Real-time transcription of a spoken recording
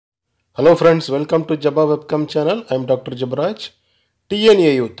Hello friends, welcome to Jeba webcam channel. I am Dr. Jeba.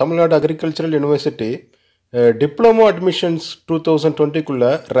 TNAU, Tamil Nadu Agricultural University Diploma Admissions 2020 குள்ள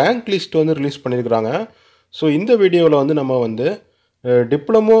rank list வந்து release பண்ணிருக்காங்க. So இந்த வீடியோல வந்து நம்ம வந்து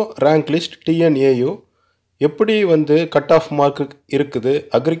Diploma rank list TNAU எப்படி வந்து கட் ஆஃப் மார்க் இருக்குது,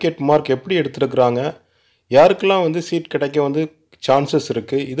 அக்ரிகேட் மார்க் எப்படி எடுத்துருக்காங்க, யாருக்கெல்லாம் வந்து சீட் கிடைக்க வந்து சான்சஸ்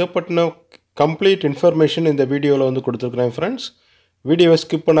இருக்கு, இத பத்தின கம்ப்ளீட் இன்ஃபர்மேஷன் இந்த வீடியோல வந்து கொடுத்திருக்கேன் फ्रेंड्स. வீடியோவை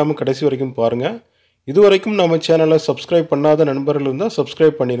ஸ்கிப் பண்ணாம கடைசி வரைக்கும் பாருங்க. இதுவரைக்கும் நம்ம சேனலை சப்ஸ்கிரைப் பண்ணாத நண்பர்கள் இருந்தா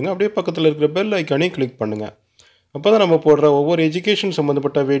சப்ஸ்கிரைப் பண்ணிருங்க. அப்படியே பக்கத்துல இருக்கிற பெல் ஐகானையும் கிளிக் பண்ணுங்க. அப்பதான் நம்ம போடுற ஒவ்வொரு எஜுகேஷன்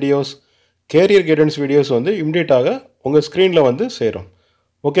சம்பந்தப்பட்ட வீடியோஸ், கேரியர் கைடன்ஸ் வீடியோஸ் வந்து இமிடியேட்டாக உங்க ஸ்கிரீன்ல வந்து சேரும்.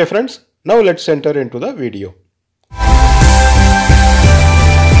 Okay friends, now let's enter into the video.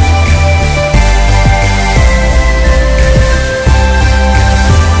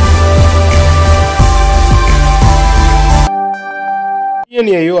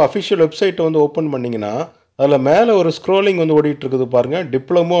 TNAU official website வந்து ஓபன் பண்ணீங்கன்னா அதுல மேல ஒரு ஸ்க்ரோலிங் வந்து ஓடிட்டு இருக்குது பாருங்க.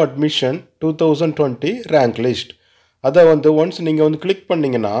 Diploma admission 2020 rank list. அத வந்து ஒன்ஸ் நீங்க வந்து கிளிக்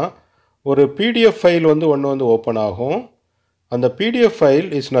பண்ணீங்கன்னா ஒரு PDF ஃபைல் வந்து ஒன்னு வந்து ஓபன் ஆகும். அந்த PDF file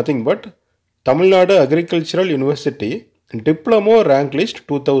is nothing but Tamil Nadu agricultural university diploma rank list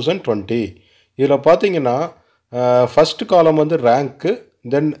 2020. இதுல பாத்தீங்கன்னா ஃபர்ஸ்ட் காலம் வந்து rank,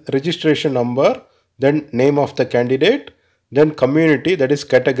 then registration number, then name of the candidate, then community, that is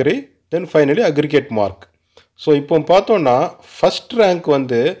category, then finally aggregate mark. So இப்போ பார்த்தோம்னா first rank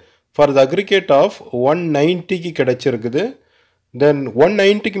வந்து for the aggregate of 190 க்கு கிடைச்சிருக்குது. Then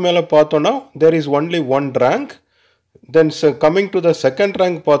 190 க்கு மேல பார்த்தோம்னா there is only one rank. Then coming to the second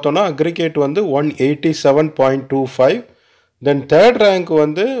rank பார்த்தோம்னா aggregate வந்து 187.25. Then third rank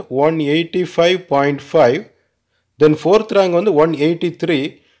வந்து 185.5. Then fourth rank வந்து 183.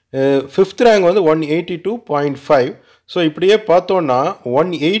 Fifth rank வந்து 182.5. ஸோ இப்படியே பார்த்தோன்னா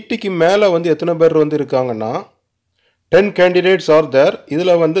 180 க்கு மேலே வந்து எத்தனை பேர் வந்து இருக்காங்கன்னா 10 கேண்டிடேட்ஸ் ஆர் தேர்.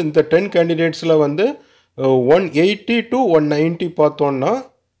 இதில் வந்து இந்த 10 கேண்டிடேட்ஸில் வந்து 180 to 190 பார்த்தோன்னா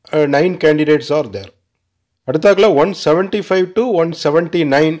 9 கேண்டிடேட்ஸ் ஆர் தேர். அடுத்தாக்கில் 175 to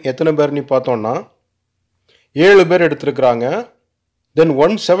 179 எத்தனை பேர்னு பார்த்தோன்னா 7 பேர் எடுத்திருக்கிறாங்க. தென்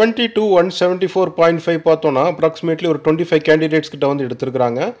 170 to 174.5 பார்த்தோன்னா அப்ராக்சிமேட்லி ஒரு 25 கேண்டிடேட்ஸ் கிட்ட வந்து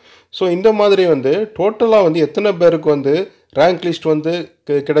எடுத்திருக்கிறாங்க. ஸோ இந்த மாதிரி வந்து டோட்டலாக வந்து எத்தனை பேருக்கு வந்து ரேங்க் லிஸ்ட் வந்து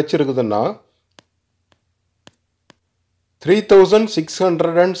கிடைச்சிருக்குதுன்னா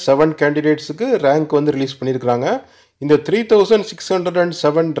 3607 கேண்டிடேட்ஸுக்கு ரேங்க் வந்து ரிலீஸ் பண்ணியிருக்கிறாங்க. இந்த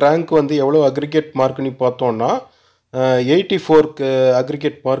 3607 ரேங்க் வந்து எவ்வளோ அக்ரிகேட் மார்க்னு பார்த்தோன்னா 84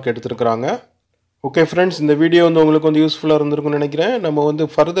 அக்ரிகேட் மார்க் எடுத்திருக்கிறாங்க. ஓகே ஃப்ரெண்ட்ஸ், இந்த வீடியோ வந்து உங்களுக்கு வந்து யூஸ்ஃபுல்லாக இருந்திருக்கும்னு நினைக்கிறேன். நம்ம வந்து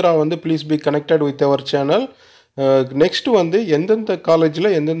ஃபர்தராக வந்து please be connected with our channel. Next வந்து எந்தெந்த காலேஜில்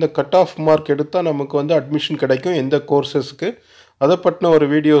எந்தெந்த கட் ஆஃப் மார்க் எடுத்தால் நமக்கு வந்து அட்மிஷன் கிடைக்கும், எந்த கோர்சஸ்க்கு, அதை பற்றின ஒரு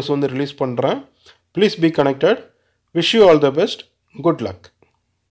வீடியோஸ் வந்து ரிலீஸ் பண்ணுறேன். Please be connected. Wish you all the best. Good luck.